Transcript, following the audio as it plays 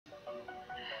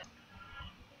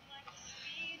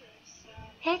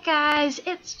Hey guys,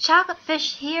 it's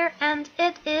Chocolatefish here, and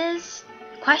it is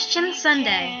Question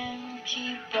Sunday.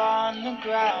 Keep on the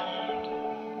ground.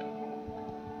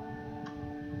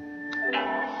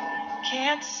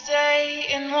 Can't stay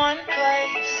in one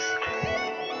place.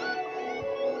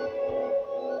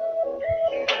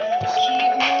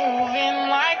 Keep moving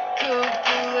like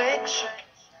a bullet.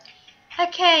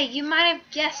 Okay, you might have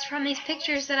guessed from these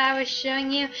pictures that I was showing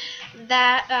you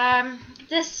that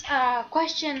this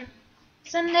Question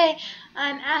Sunday,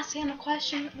 I'm asking the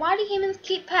question, why do humans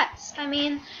keep pets? I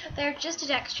mean, they're just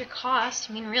an extra cost.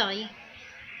 I mean, really.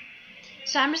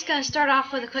 So I'm just going to start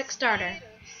off with a quick starter.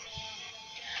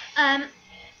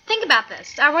 Think about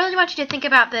this. I really want you to think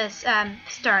about this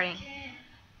starting.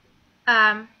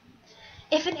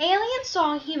 If an alien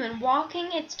saw a human walking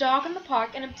its dog in the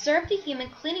park and observed the human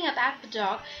cleaning up after the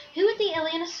dog, who would the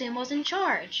alien assume was in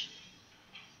charge?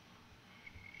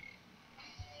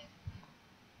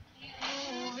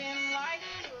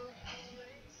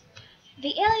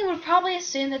 The alien would probably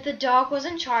assume that the dog was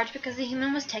in charge because the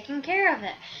human was taking care of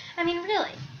it. I mean,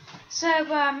 really. So,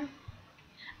 I'm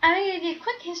going to give you a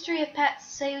quick history of pets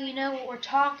so you know what we're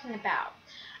talking about.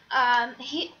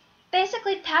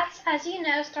 Basically, pets, as you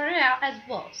know, started out as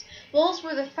wolves. Wolves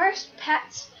were the first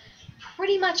pets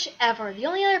pretty much ever. The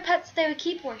only other pets they would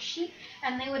keep were sheep,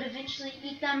 and they would eventually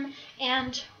eat them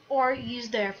or use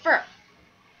their fur.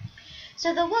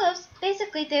 So the wolves,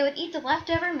 basically, they would eat the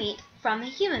leftover meat from the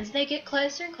humans. They get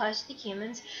closer and closer to the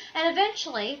humans, and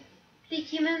eventually, the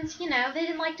humans, they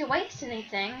didn't like to waste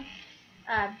anything.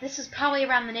 This is probably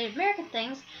around the Native American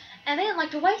things, and they didn't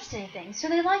like to waste anything, so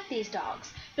they liked these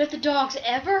dogs. But if the dogs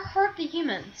ever hurt the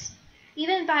humans,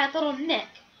 even by a little nick,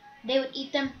 they would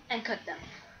eat them and cook them.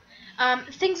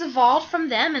 Things evolved from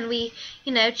them, and we,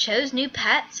 chose new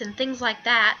pets and things like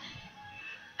that.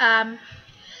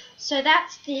 So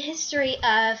that's the history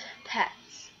of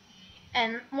pets.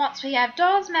 And once we have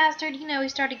dogs mastered, we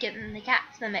started getting the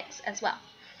cats in the mix as well.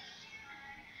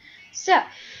 So,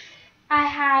 I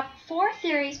have 4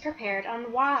 theories prepared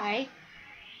on why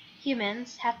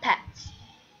humans have pets.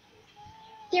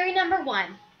 Theory number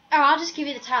 1. I'll just give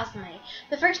you the titles of money.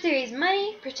 The first theory is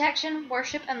money, protection,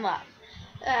 worship, and love.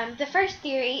 The first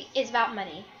theory is about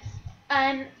money.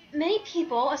 Many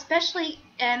people, especially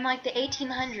in the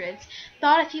 1800s,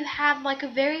 thought if you had a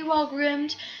very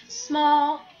well-groomed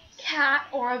small cat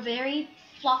or a very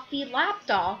fluffy lap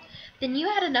dog, then you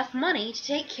had enough money to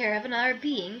take care of another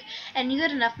being, and you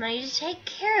had enough money to take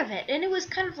care of it, and it was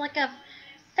kind of like a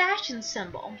fashion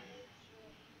symbol.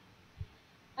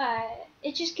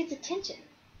 It just gets attention.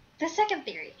 The second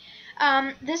theory,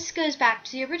 this goes back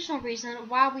to the original reason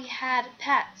why we had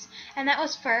pets, and that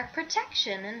was for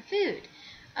protection and food.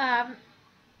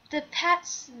 The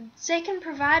pets, they can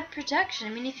provide protection.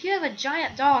 I mean, if you have a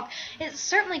giant dog, it's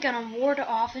certainly going to ward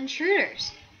off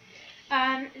intruders.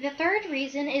 The third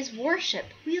reason is worship.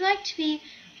 We like to be,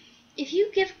 if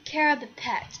you give care of the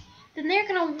pet, then they're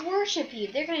going to worship you.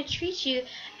 They're going to treat you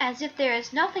as if there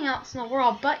is nothing else in the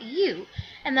world but you.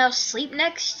 And they'll sleep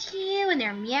next to you, and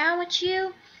they'll meow at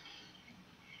you.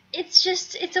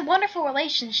 It's a wonderful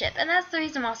relationship, and that's the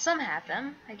reason why some have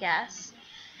them, I guess.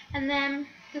 And then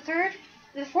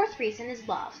the fourth reason is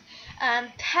love.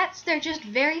 Pets, they're just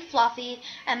very fluffy,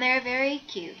 and they're very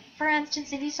cute. For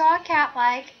instance, if you saw a cat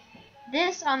like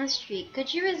this on the street,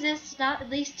 could you resist not at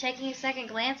least taking a second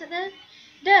glance at this?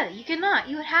 No, you could not.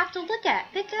 You would have to look at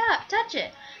it, pick it up, touch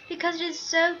it, because it is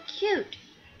so cute.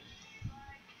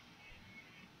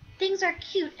 Things are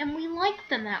cute, and we like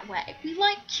them that way. We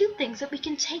like cute things that we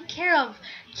can take care of,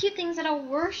 cute things that'll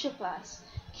worship us,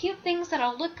 cute things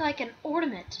that'll look like an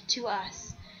ornament to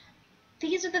us.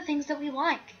 These are the things that we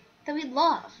like, that we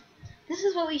love. This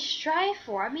is what we strive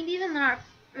for. I mean, even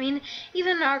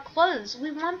in our clothes,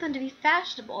 we want them to be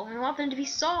fashionable, and we want them to be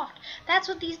soft. That's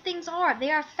what these things are.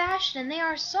 They are fashion, and they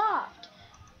are soft.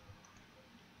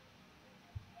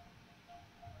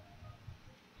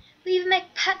 We even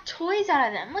make pet toys out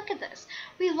of them. Look at this.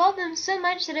 We love them so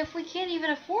much that if we can't even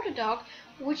afford a dog,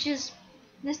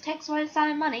 this takes away the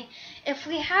sign of money, if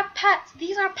we have pets,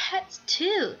 these are pets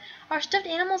too. Our stuffed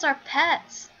animals are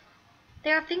pets.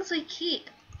 They are things we keep.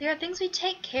 They are things we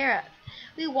take care of.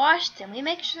 We wash them. We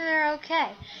make sure they're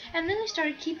okay. And then we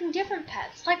started keeping different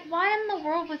pets. Like, why in the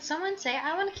world would someone say,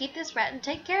 I want to keep this rat and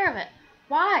take care of it?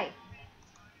 Why?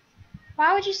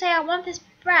 Why would you say, I want this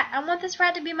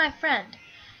rat to be my friend?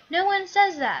 No one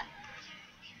says that.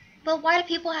 But why do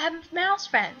people have mouse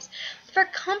friends? For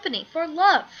company, for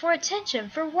love, for attention,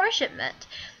 for worshipment.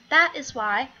 That is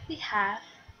why we have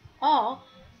all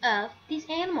of these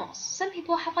animals. Some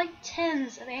people have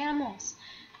tens of animals.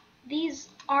 these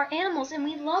are animals and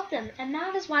we love them, and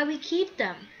that is why we keep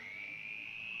them.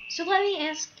 So let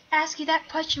me ask you that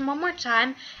question one more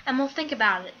time, and we'll think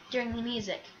about it during the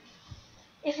music.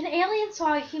 If an alien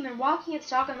saw a human walking its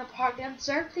dog in the park and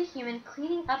observed the human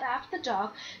cleaning up after the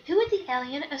dog, who would the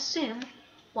alien assume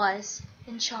was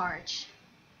in charge?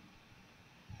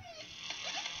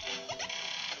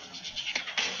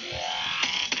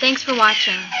 Thanks for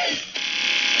watching.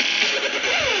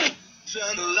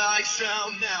 Turn the lights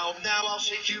out now. Now I'll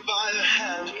shake you by the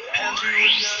hand. Hand you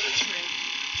another drink.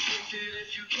 Drink it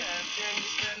if you can. Can you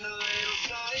spend a little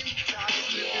time? Try to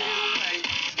slip it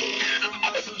away. The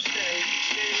muscles stay.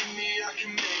 Stay with me, I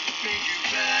can make you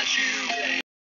graduate.